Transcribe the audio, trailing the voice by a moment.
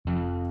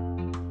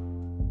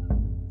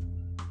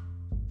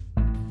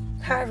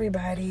Hi,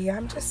 everybody.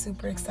 I'm just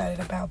super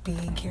excited about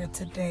being here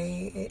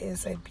today. It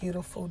is a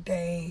beautiful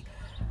day.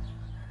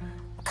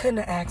 Couldn't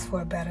have asked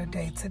for a better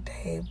day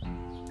today.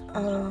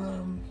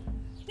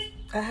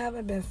 I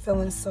haven't been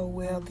feeling so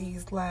well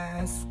these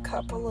last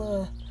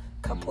couple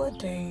of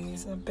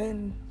days. I've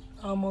been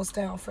almost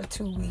down for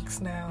 2 weeks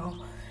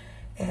now,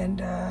 and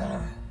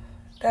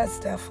that's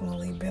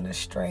definitely been a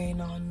strain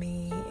on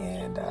me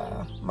and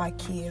my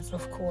kids,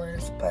 of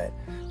course. But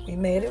we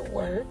made it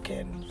work,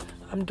 and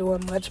I'm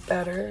doing much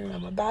better.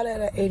 I'm about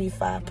at an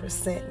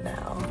 85%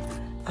 now.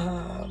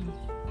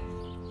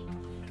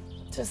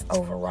 Just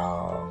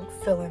overall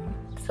feeling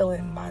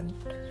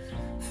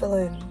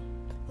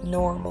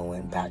normal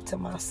and back to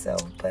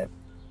myself. But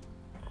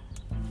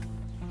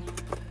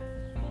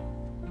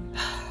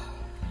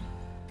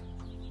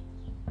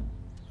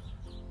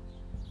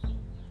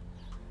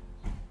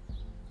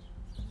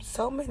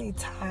so many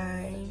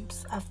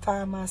times I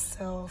find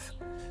myself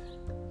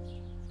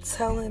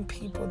telling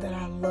people that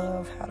I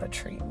love how to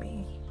treat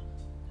me.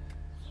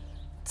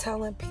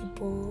 Telling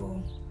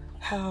people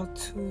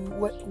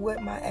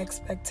what my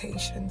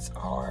expectations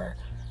are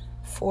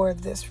for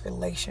this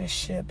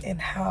relationship and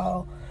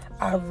how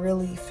I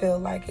really feel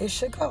like it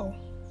should go.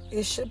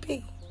 It should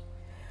be.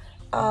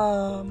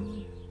 I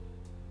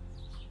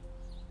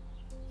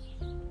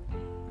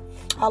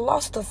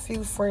lost a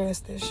few friends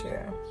this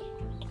year.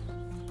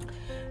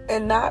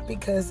 And not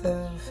because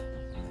of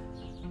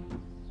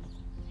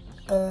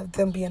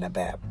them being a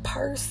bad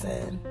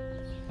person.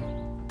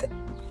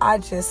 I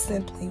just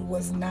simply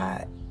was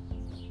not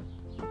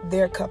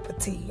their cup of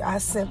tea. I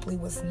simply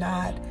was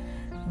not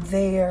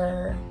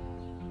their...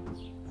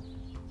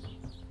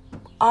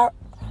 Our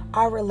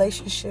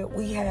relationship,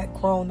 we had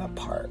grown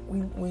apart.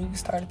 We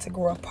started to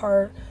grow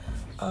apart.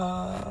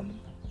 And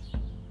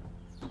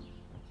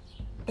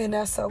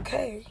that's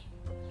okay.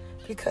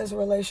 Because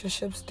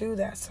relationships do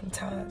that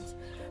sometimes.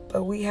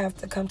 But we have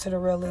to come to the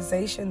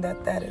realization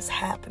that is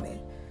happening.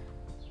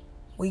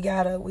 We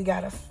gotta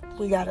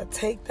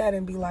take that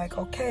and be like,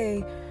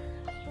 okay,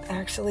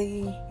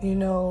 actually,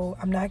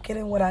 I'm not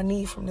getting what I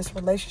need from this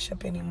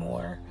relationship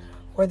anymore,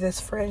 or this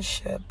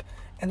friendship,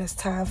 and it's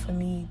time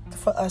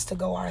for us to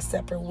go our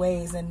separate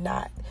ways and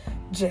not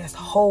just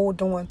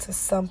hold on to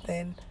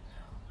something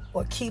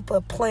or keep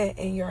a plant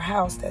in your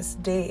house that's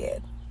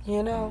dead.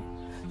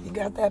 You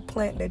got that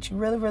plant that you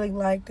really, really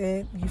liked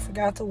it. You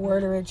forgot to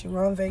water it. You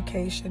were on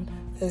vacation.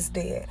 It's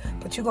dead.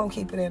 But you're going to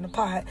keep it in the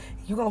pot.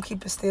 You're going to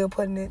keep it still,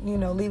 putting it,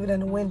 leave it in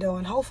the window,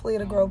 and hopefully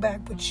it'll grow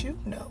back. But you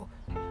know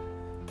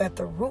that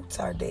the roots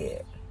are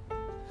dead.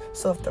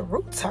 So if the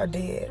roots are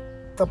dead,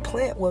 the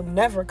plant will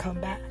never come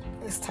back.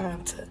 It's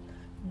time to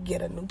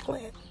get a new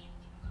plant.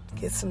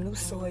 Get some new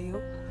soil,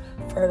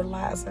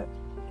 fertilizer,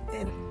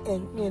 and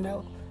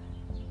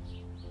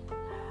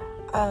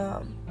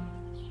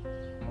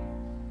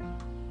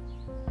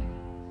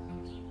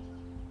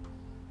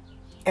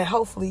and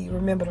hopefully you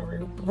remember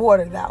to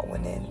water that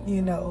one and,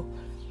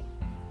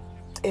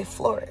 it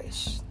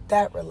flourished,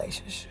 that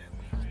relationship.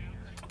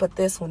 But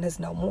this one is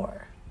no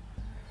more.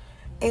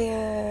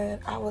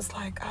 And I was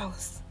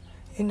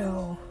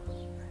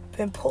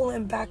been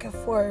pulling back and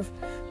forth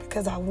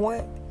because I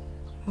want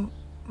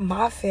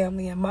my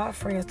family and my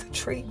friends to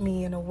treat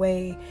me in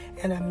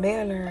a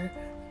manner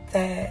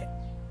that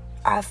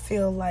I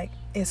feel like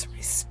is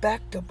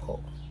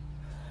respectable.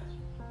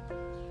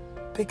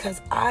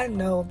 Because I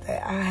know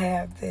that I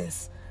have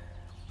this,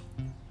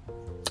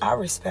 I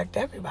respect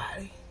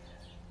everybody.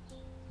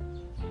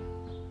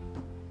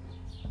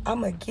 I'm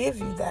going to give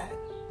you that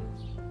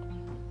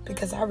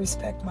because I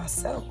respect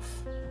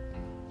myself.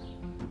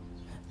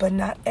 But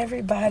not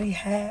everybody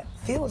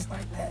feels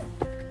like that.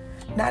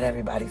 Not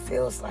everybody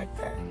feels like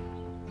that.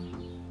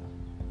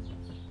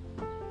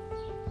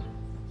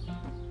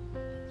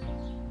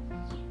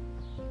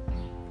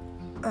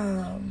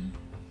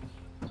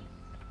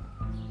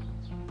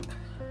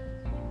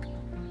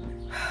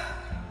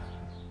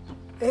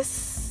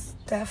 It's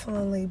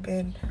definitely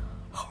been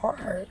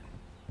hard.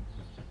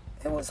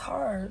 It was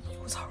hard.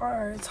 It's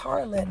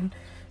hard letting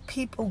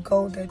people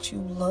go that you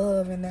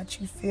love and that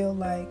you feel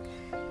like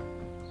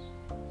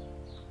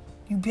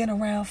you've been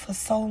around for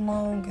so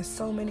long and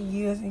so many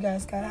years. You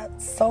guys got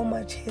so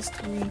much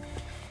history.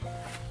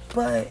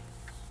 But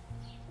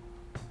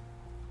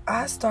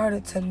I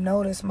started to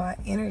notice my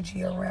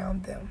energy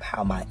around them,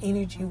 how my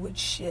energy would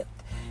shift,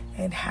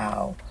 and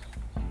how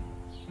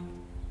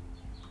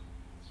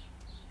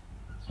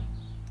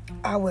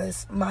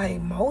my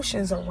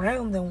emotions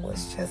around them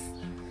was just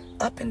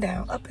up and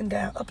down, up and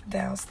down, up and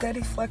down,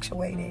 steady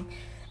fluctuating.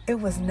 It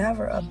was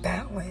never a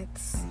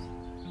balance.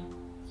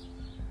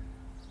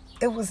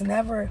 It was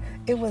no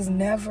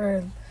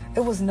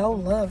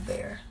love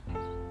there.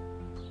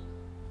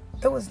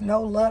 There was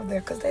no love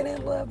there because they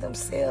didn't love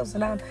themselves.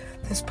 And I'm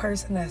this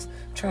person that's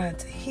trying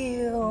to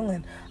heal,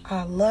 and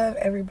I love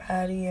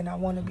everybody, and I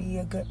want to be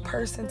a good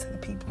person to the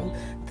people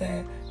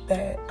that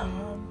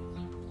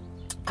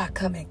I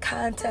come in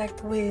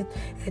contact with.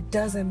 It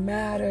doesn't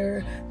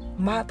matter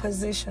my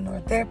position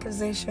or their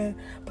position,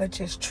 but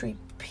just treat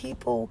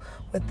people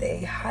with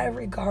a high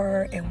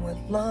regard and with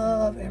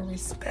love and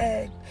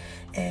respect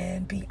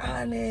and be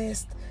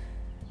honest.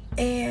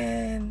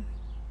 And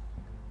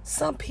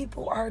some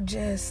people are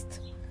just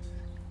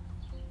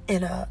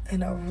in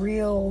a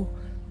real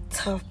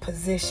tough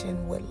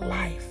position with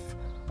life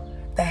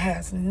that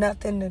has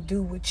nothing to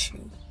do with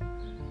you.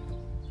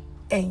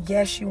 And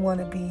yes, you want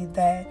to be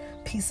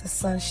that piece of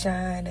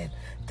sunshine and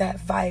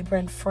that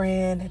vibrant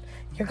friend, and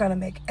you're going to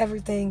make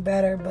everything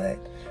better, but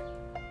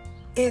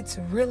it's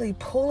really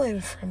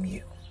pulling from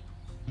you.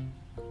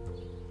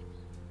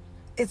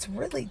 It's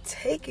really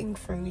taking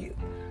from you.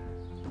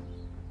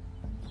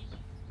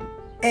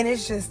 And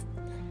it's just,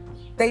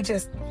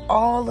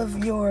 all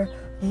of your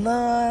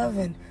love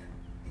and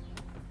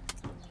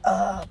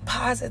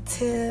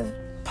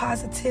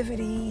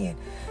positivity and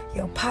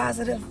your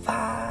positive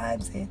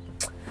vibes, and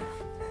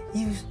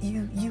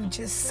you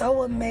just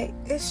so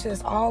amazing. It's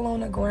just all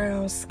on the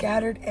ground,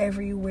 scattered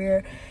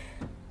everywhere.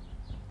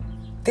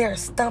 They're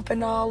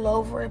stumping all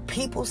over it,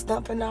 people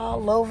stumping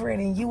all over it,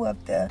 and you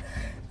up there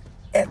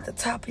at the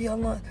top of your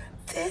lungs.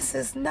 This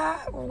is not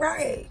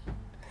right.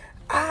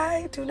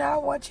 I do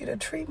not want you to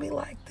treat me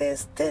like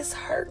this. This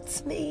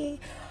hurts me.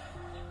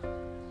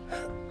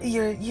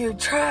 You're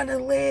trying to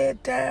lay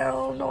it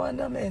down on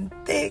them, and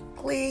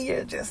thickly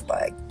you're just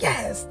like,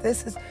 yes,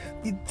 this is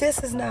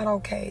not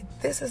okay.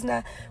 This is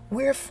not,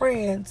 we're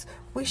friends.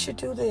 We should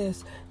do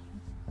this.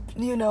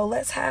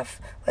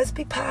 Let's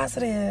be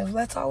positive.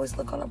 Let's always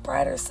look on the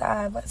brighter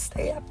side. Let's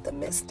stay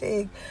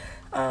optimistic.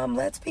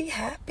 Let's be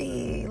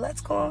happy. Let's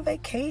go on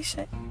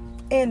vacation.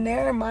 And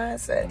their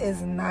mindset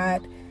is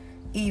not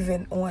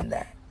even on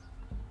that.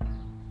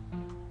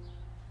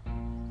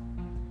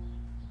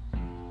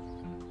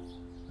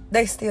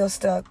 They still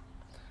stuck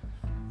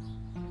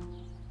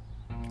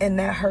in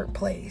that hurt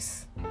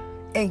place.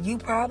 And you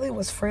probably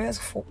was friends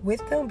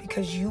with them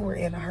because you were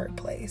in a hurt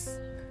place.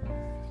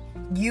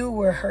 You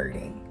were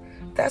hurting.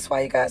 That's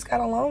why you guys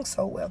got along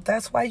so well.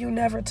 That's why you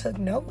never took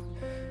note.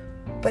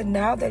 But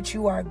now that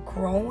you are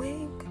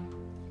growing,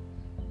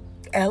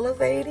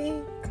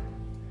 elevating,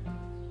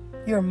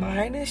 your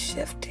mind is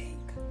shifting,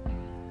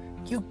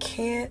 you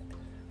can't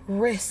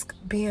risk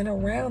being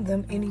around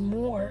them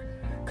anymore.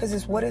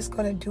 Because what it's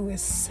going to do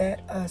is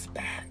set us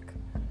back.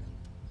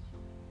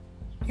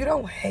 You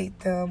don't hate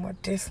them or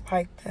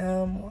dislike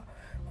them or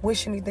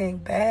wish anything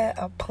bad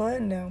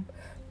upon them,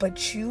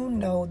 but you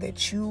know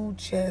that you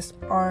just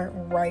aren't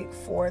right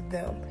for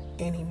them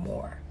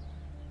anymore.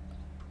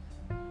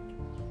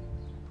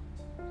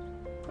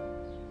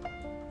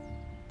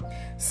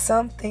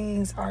 Some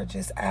things are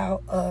just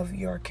out of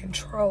your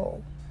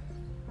control.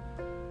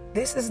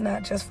 This is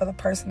not just for the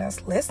person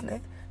that's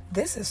listening.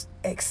 This is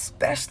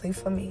especially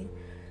for me.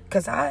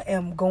 Because I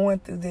am going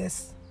through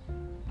this,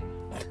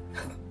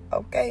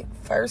 okay,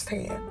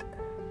 firsthand.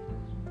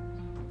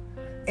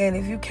 And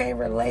if you can't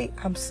relate,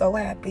 I'm so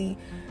happy.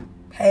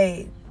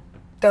 Hey,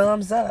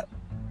 thumbs up.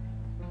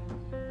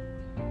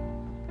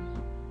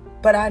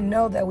 But I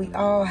know that we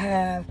all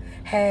have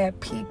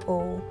had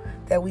people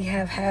that we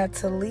have had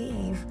to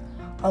leave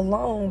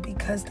alone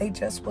because they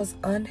just was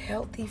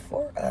unhealthy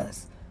for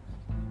us.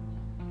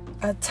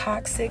 A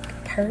toxic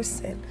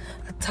person,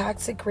 a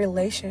toxic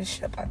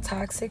relationship, a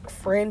toxic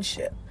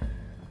friendship.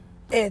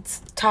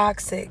 It's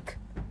toxic.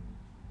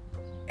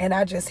 And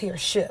I just hear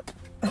ship.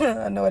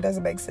 I know it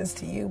doesn't make sense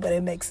to you, but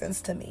it makes sense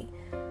to me.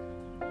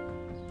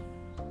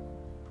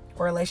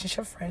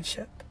 Relationship,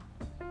 friendship.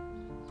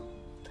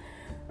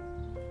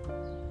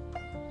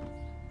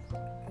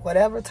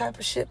 Whatever type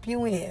of ship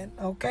you in,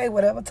 okay?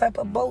 Whatever type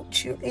of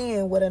boat you're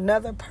in with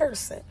another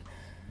person.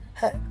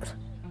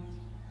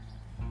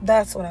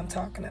 That's what I'm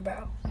talking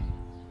about.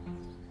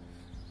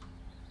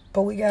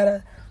 But we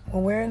gotta,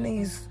 when we're in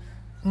these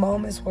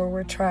moments where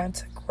we're trying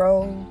to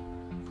grow,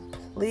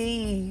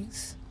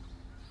 please,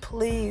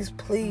 please,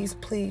 please,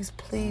 please,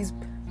 please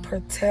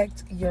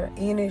protect your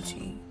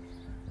energy.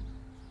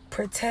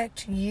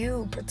 Protect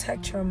you.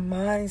 Protect your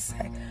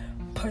mindset.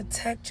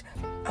 Protect,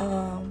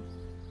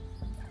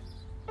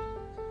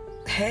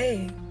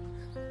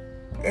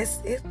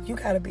 you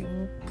gotta be,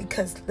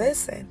 because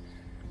listen,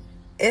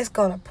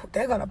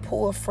 they're gonna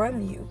pull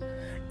from you,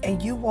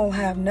 and you won't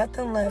have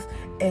nothing left,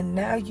 and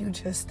now you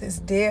just this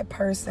dead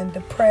person,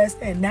 depressed,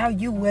 and now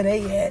you where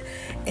they at,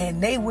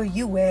 and they where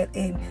you at,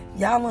 and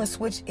y'all gonna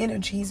switch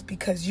energies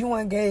because you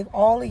ain't gave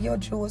all of your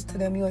jewels to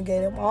them, you ain't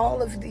gave them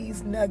all of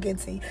these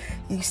nuggets, and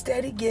you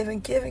steady giving,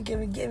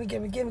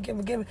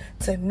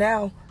 to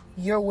now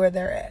you're where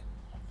they're at.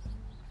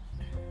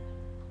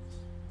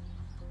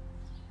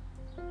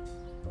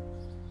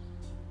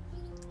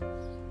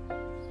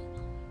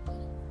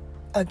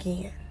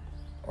 Again,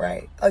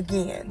 right?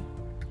 Again.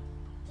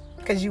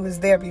 Because you was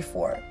there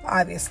before.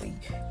 Obviously,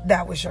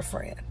 that was your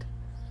friend.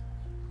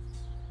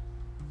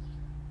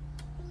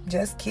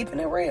 Just keeping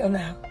it real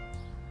now.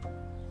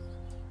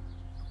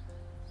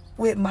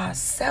 With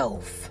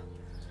myself,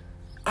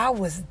 I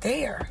was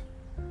there.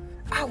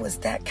 I was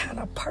that kind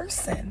of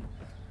person.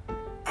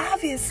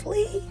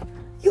 Obviously,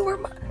 you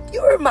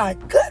were my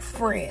good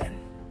friend.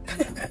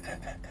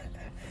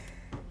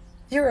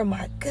 You're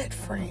my good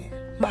friend,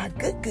 my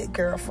good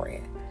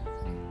girlfriend.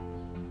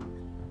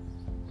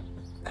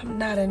 I'm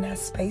not in that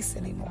space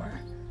anymore.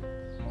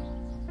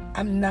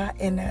 I'm not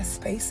in that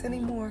space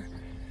anymore.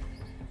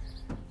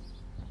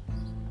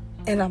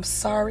 And I'm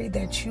sorry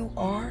that you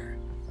are.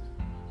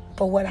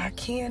 But what I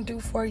can do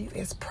for you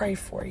is pray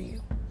for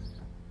you.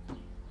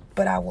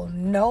 But I will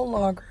no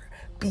longer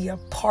be a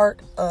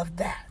part of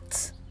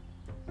that.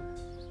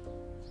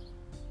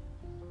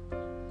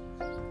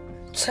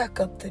 Chuck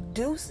up the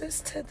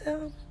deuces to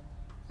them.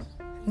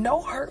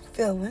 No hurt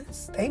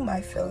feelings. They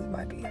might feel it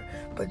might be hurt.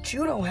 But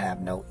you don't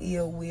have no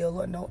ill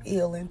will or no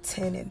ill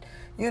intent. And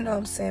you know what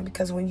I'm saying?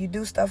 Because when you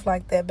do stuff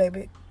like that,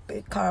 baby,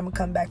 karma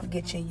come back and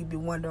get you, and you be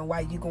wondering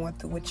why you going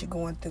through what you're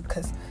going through,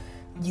 because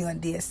you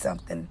undid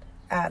something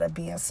out of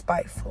being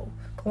spiteful.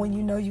 But when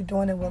you know you're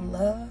doing it with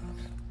love,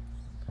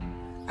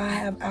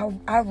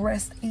 I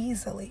rest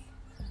easily.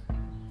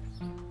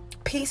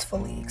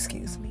 Peacefully,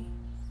 excuse me.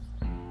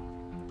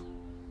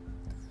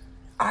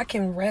 I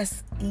can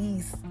rest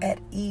at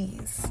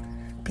ease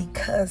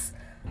because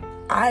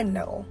I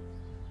know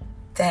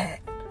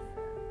that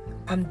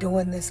I'm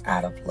doing this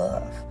out of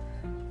love.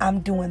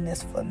 I'm doing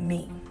this for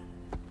me.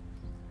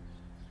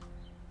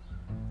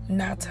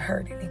 Not to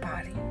hurt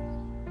anybody.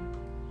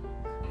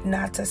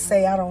 Not to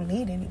say I don't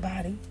need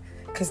anybody,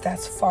 because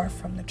that's far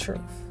from the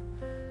truth.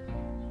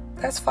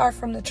 That's far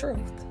from the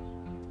truth.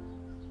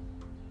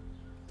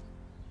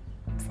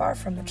 Far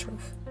from the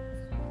truth.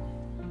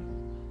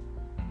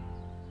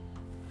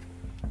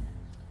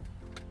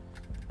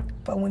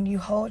 But when you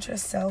hold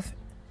yourself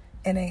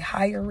in a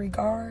higher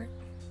regard,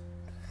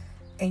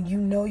 and you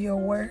know your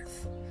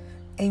worth,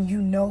 and you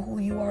know who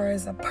you are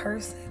as a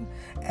person,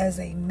 as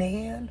a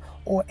man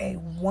or a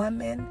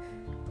woman,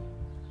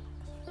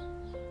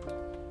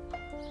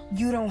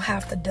 you don't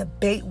have to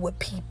debate with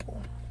people.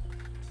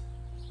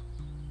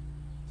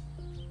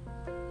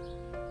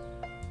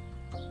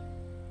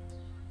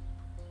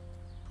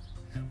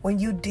 When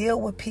you deal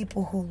with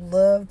people who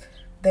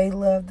they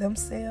love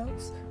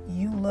themselves,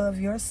 you love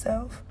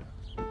yourself,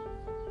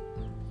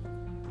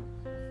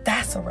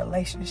 that's a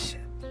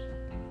relationship.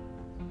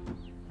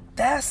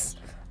 That's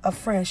a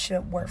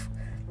friendship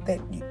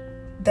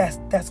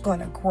that's going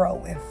to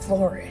grow and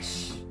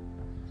flourish.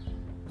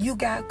 You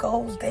got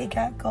goals, they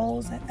got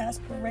goals and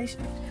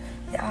aspirations.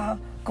 Y'all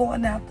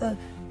going after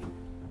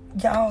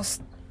y'all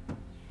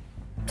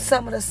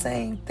some of the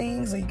same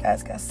things, or you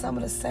guys got some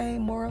of the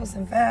same morals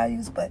and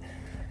values, but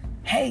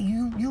hey,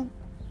 you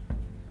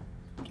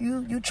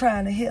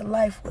trying to hit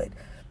life with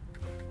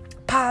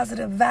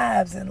positive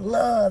vibes and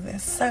love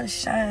and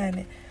sunshine,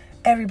 and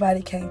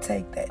everybody can't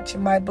take that. You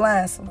might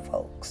blind some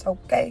folks,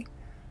 okay?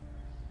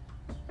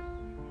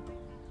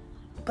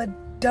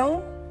 But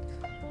don't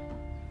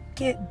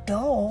get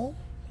dull.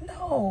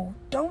 No,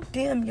 don't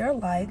dim your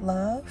light,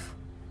 love.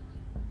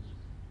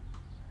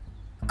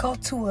 Go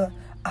to a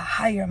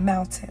higher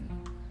mountain.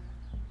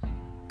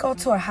 Go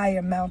to a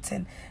higher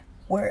mountain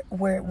where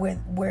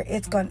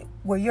it's going,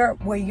 where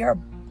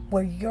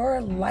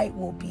your light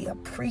will be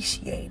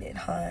appreciated,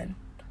 hon.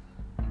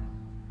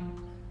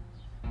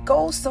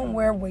 Go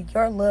somewhere where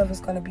your love is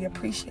going to be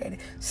appreciated.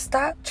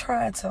 Stop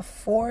trying to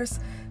force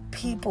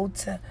people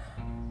to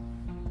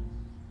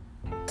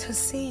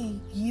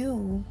see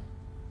you,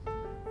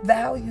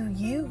 value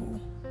you,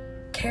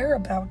 care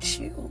about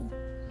you.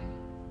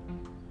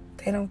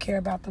 They don't care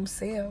about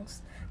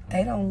themselves.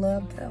 They don't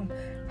love them.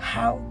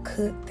 How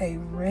could they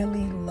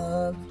really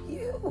love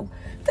you?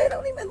 They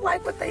don't even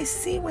like what they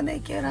see when they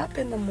get up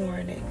in the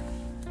morning.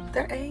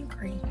 They're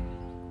angry,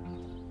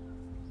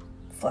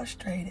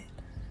 frustrated.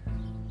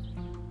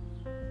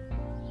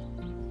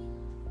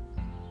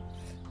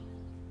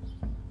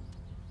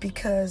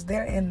 Because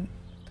they're in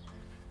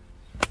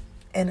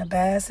a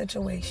bad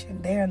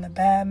situation. They're in a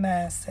bad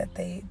mindset.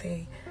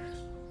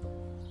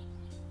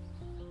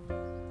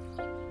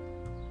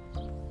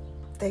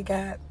 They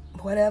got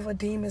whatever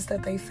demons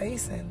that they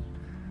facing.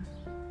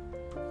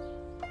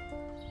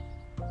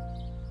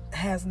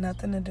 Has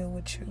nothing to do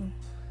with you.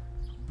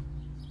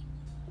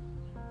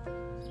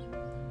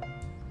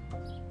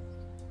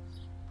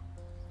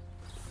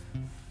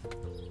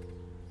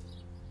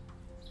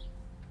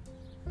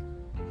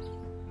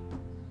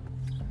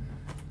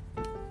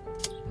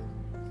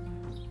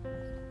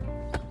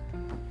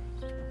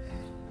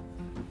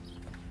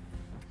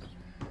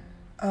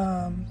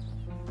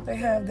 They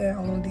have their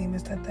own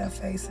demons that they're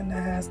facing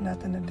that has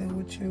nothing to do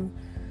with you.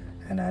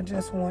 And I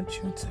just want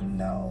you to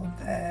know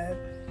that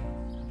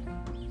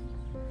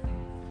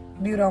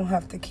you don't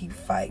have to keep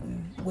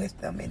fighting with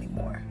them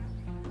anymore.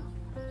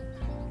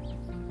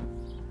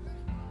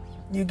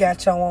 You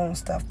got your own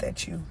stuff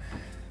that you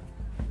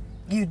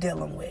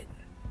dealing with.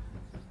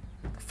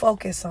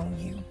 Focus on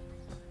you.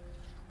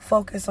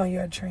 Focus on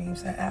your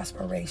dreams and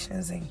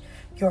aspirations and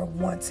your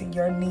wants and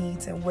your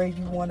needs and where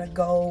you want to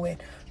go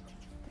and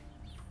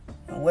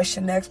what's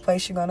your next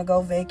place you're going to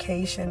go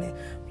vacation,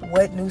 and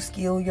what new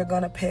skill you're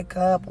going to pick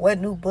up, what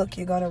new book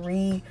you're going to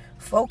read.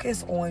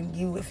 Focus on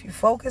you. If you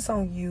focus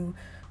on you,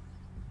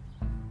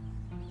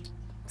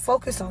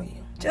 focus on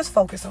you. Just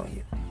focus on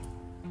you.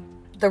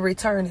 the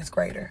return is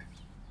greater.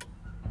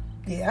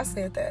 Yeah, I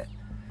said that.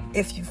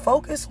 If you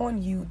focus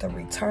on you, the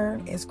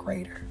return is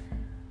greater.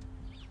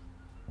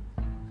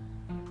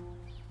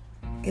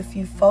 If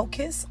you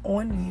focus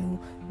on you,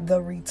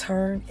 the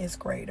return is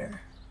greater.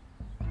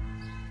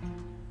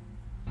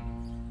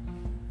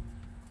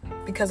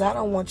 Because I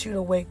don't want you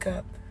to wake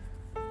up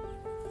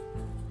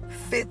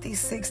 50,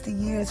 60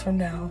 years from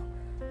now.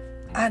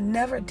 I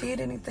never did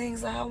any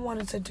things that I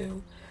wanted to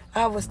do.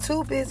 I was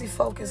too busy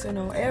focusing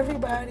on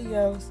everybody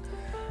else.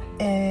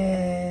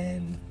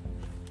 And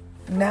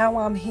now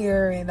I'm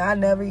here and I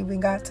never even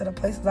got to the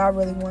places I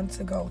really wanted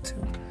to go to.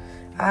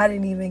 I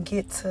didn't even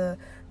get to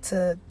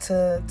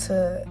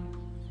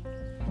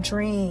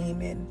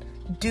dream and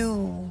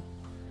do.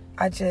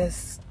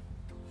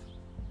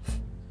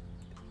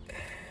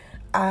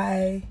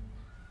 I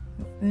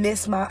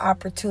miss my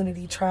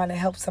opportunity trying to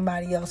help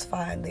somebody else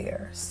find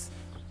theirs.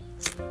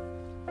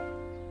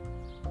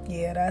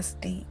 Yeah, that's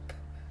deep.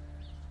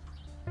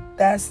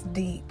 That's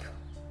deep.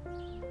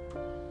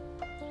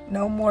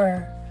 No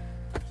more.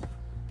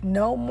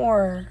 No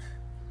more.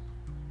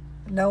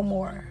 No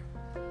more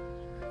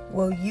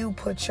will you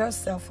put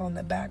yourself on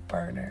the back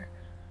burner.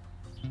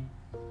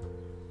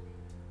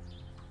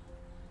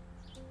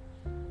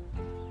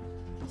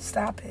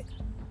 Stop it.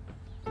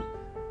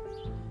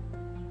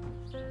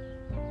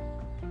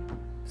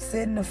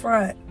 Sit in the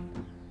front.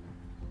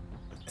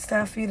 It's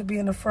time for you to be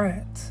in the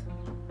front.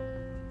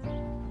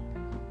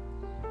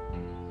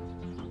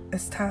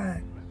 It's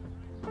time.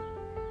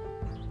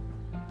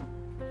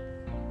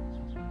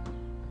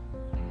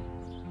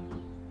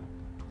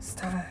 It's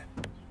time.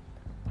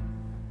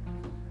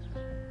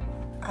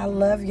 I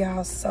love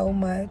y'all so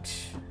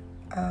much.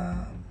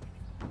 I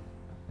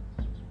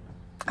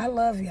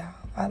love y'all.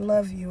 I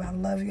love you. I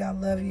love you. I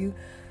love you.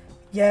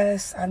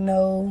 Yes, I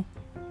know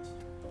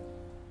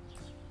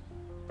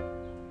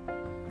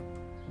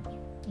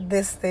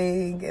this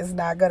thing is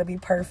not going to be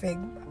perfect.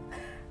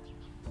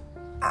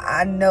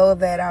 I know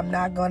that I'm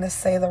not going to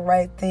say the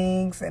right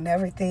things and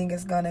everything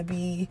is going to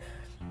be,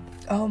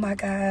 oh my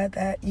God,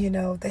 that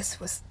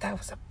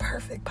was a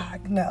perfect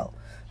podcast. No,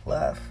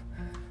 love.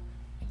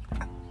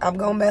 I'm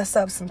going to mess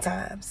up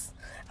sometimes.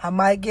 I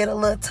might get a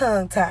little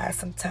tongue-tied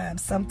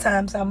sometimes.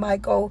 Sometimes I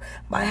might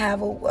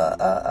have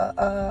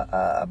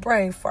a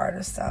brain fart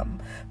or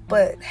something.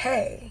 But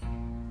hey,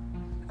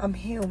 I'm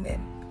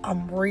human.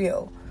 I'm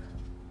real.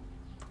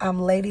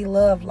 I'm Lady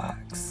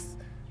Lovelocks.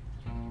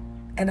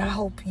 And I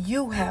hope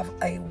you have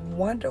a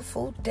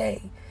wonderful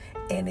day.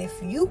 And if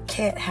you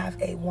can't have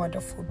a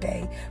wonderful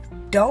day,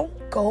 don't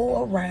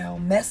go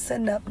around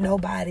messing up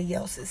nobody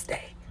else's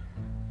day.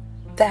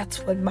 That's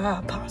what my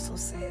apostle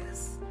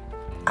says.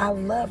 I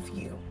love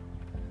you.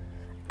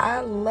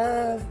 I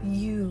love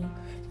you.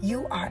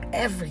 You are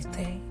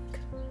everything.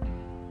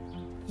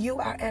 You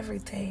are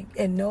everything.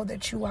 And know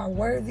that you are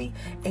worthy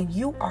and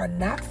you are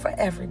not for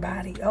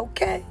everybody,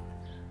 okay?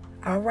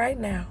 All right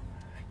now.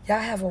 Y'all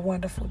have a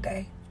wonderful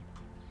day.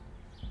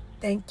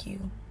 Thank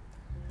you.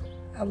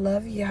 I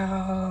love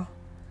y'all.